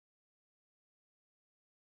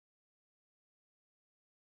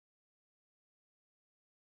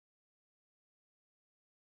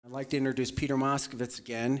I'd like to introduce Peter Moskovitz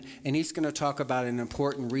again, and he's going to talk about an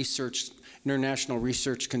important International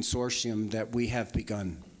Research Consortium that we have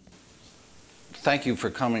begun. Thank you for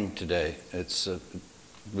coming today. It's a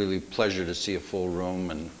really pleasure to see a full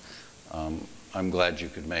room, and I'm glad you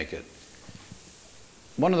could make it.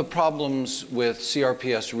 One of the problems with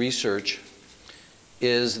CRPS research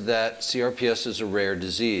is that CRPS is a rare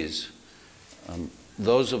disease.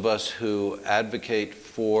 Those of us who advocate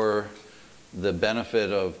for the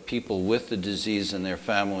benefit of people with the disease and their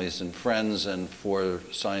families and friends and for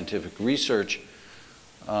scientific research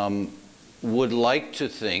would like to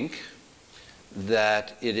think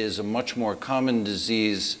that it is a much more common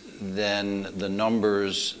disease than the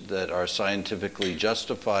numbers that are scientifically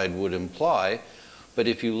justified would imply. But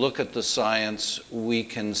if you look at the science, we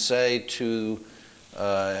can say to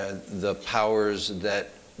the powers that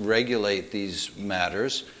regulate these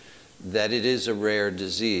matters that it is a rare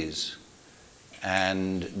disease.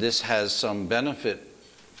 And this has some benefit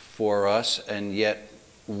for us, and yet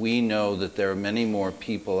we know that there are many more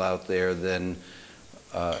people out there than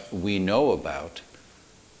we know about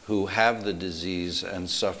who have the disease and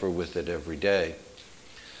suffer with it every day.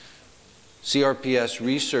 CRPS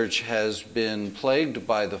research has been plagued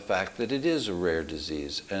by the fact that it is a rare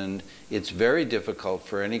disease, and it's very difficult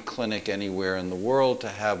for any clinic anywhere in the world to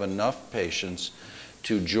have enough patients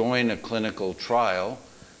to join a clinical trial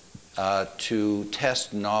to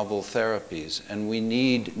test novel therapies. And we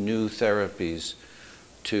need new therapies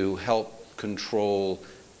to help control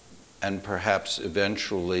and perhaps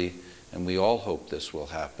eventually, and we all hope this will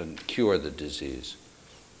happen, cure the disease.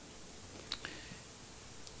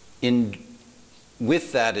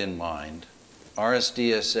 With that in mind,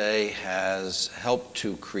 RSDSA has helped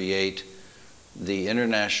to create the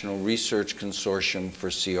International Research Consortium for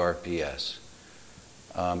CRPS.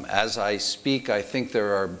 As I speak, I think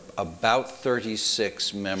there are about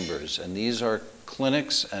 36 members, and these are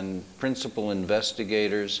clinics and principal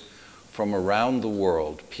investigators from around the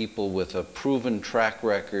world, people with a proven track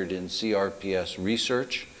record in CRPS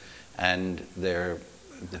research, and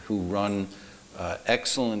who run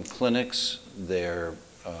excellent clinics. Their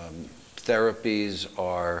therapies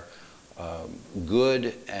are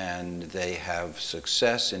good, and they have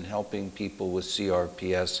success in helping people with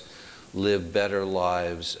CRPS live better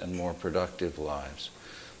lives and more productive lives.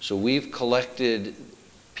 So we've collected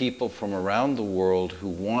people from around the world who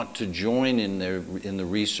want to join in the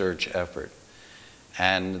research effort.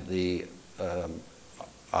 And the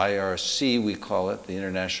IRC, we call it, the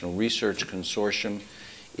International Research Consortium,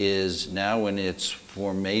 is now in its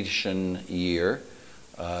formation year.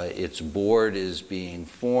 Its board is being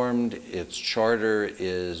formed, its charter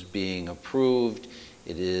is being approved,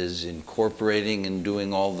 it is incorporating and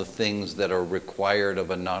doing all the things that are required of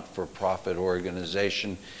a not-for-profit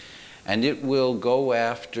organization. And it will go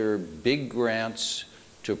after big grants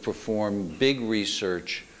to perform big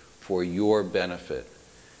research for your benefit.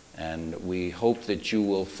 And we hope that you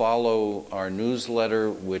will follow our newsletter,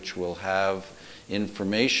 which will have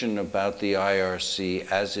information about the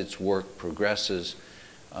IRC as its work progresses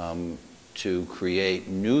to create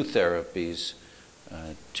new therapies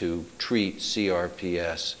to treat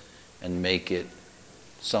CRPS and make it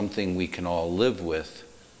something we can all live with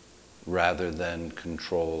rather than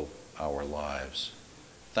control our lives.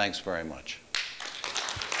 Thanks very much.